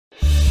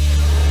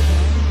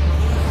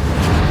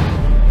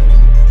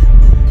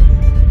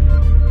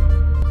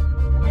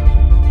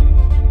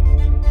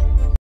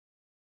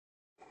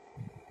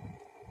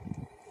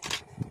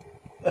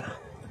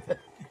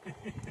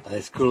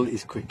squirrel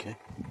is quick, eh?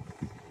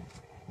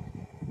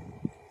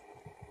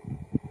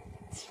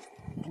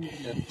 And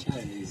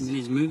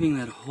he's moving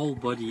that whole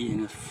body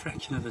in a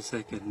fraction of a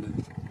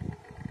second.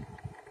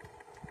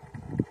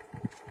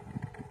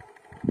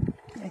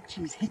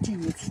 Actually, he's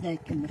hitting the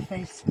snake in the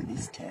face with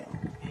his tail.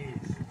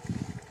 Yes.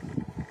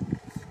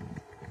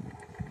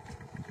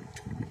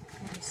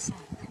 Very sad.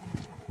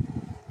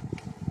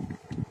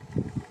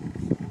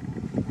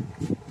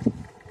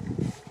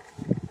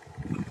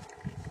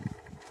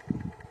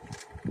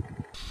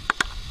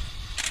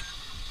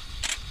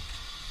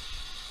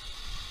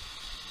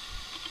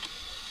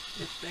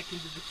 Back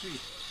into the tree.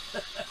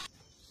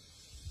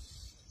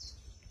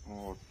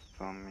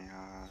 Awesome,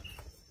 yaar.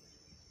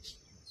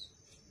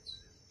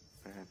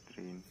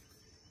 Behtrin.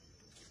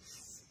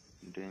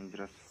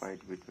 Dangerous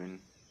fight between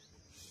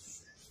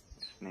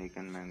snake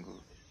and mango.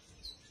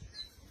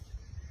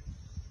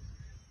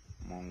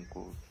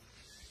 Mongoose.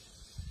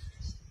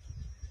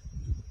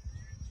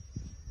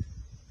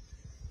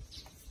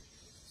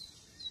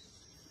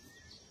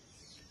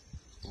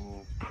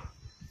 Oh.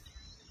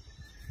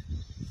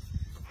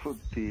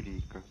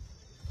 तेरी का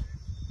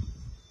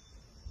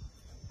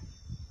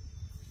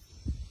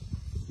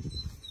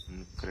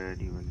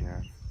incredible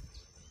यार.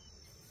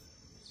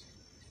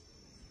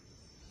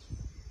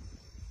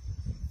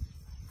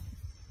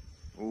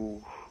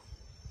 Oh.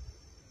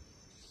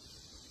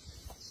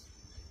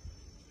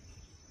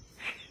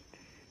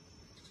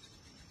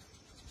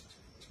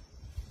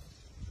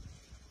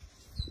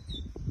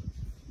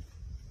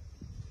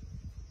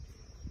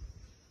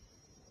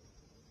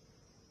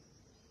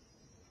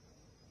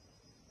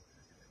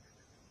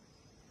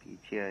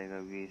 पीछे आएगा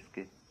भी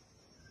इसके.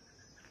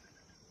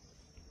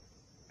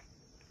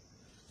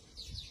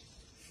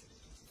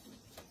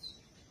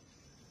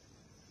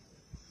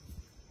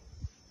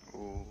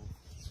 ओ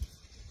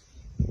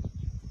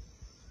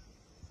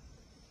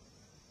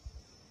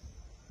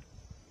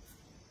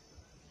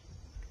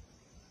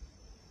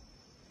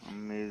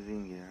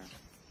amazing यार.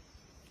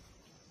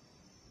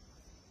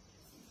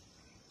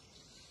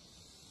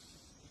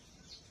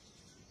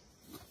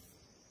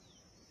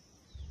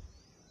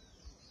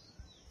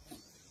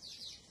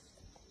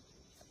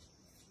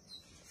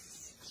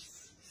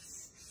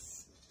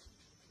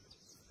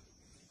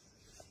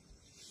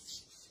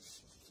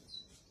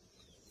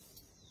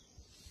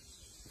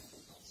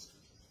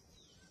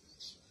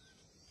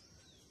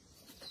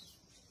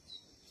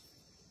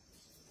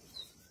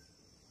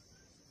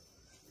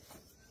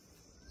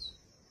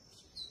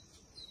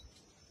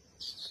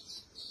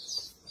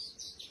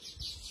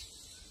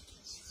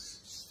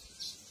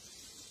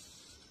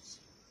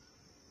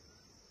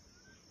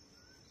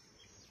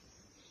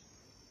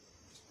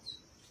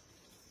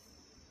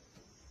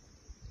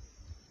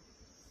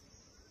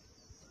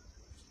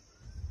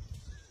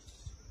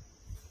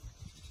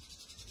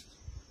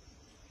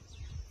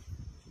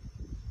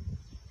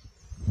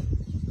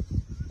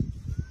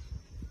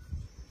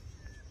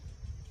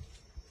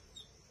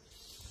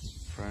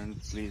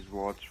 Friends, please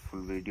watch full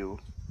video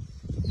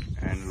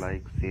and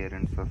like, share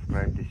and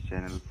subscribe this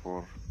channel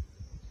for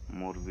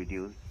more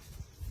videos.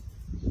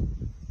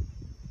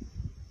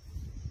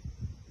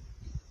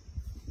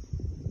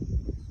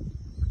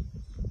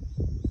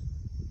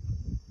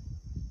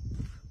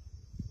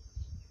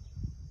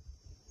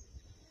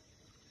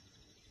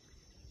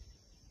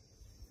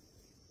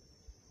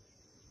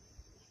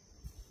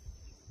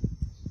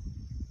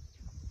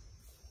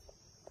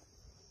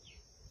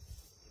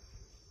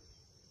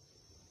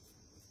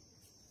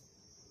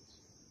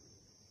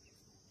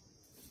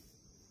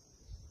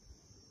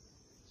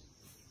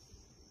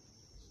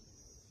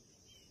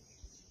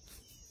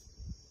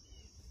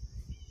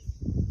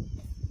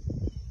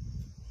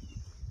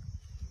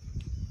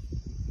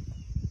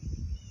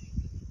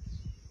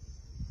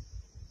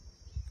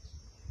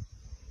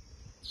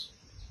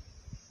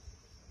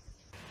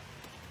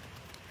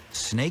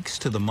 Snakes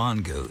to the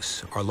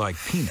mongoose are like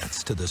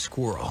peanuts to the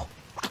squirrel.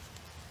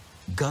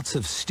 Guts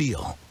of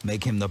steel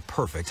make him the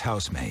perfect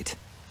housemate.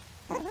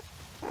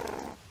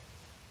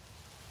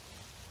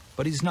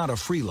 But he's not a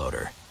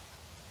freeloader.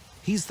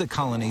 He's the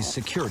colony's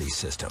security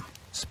system,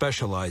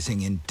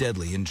 specializing in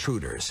deadly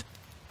intruders.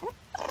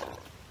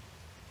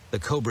 The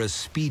Cobra's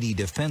speedy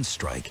defense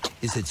strike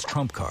is its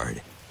trump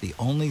card, the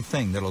only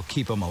thing that'll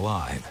keep him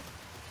alive.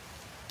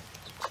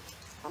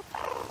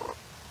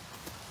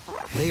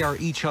 They are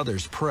each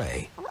other's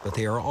prey, but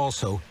they are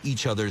also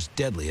each other's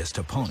deadliest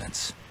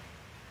opponents.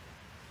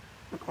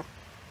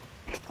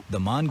 The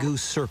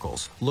mongoose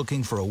circles,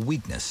 looking for a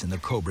weakness in the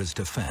Cobra's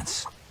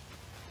defense.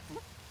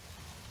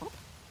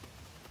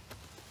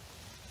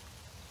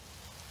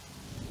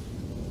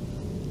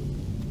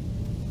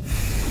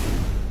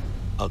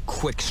 A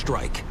quick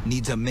strike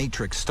needs a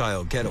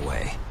Matrix-style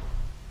getaway.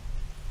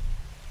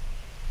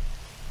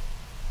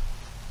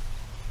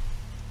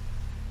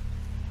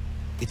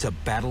 It's a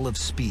battle of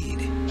speed.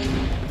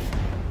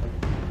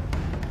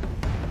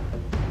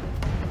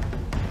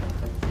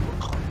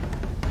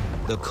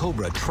 The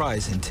Cobra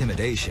tries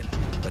intimidation,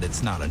 but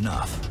it's not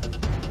enough.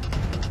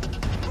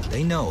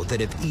 They know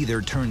that if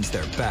either turns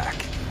their back,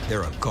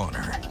 they're a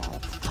goner.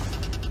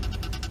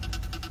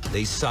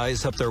 They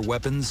size up their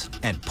weapons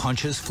and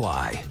punches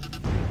fly.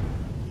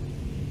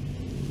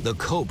 The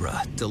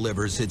Cobra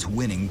delivers its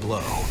winning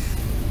blow.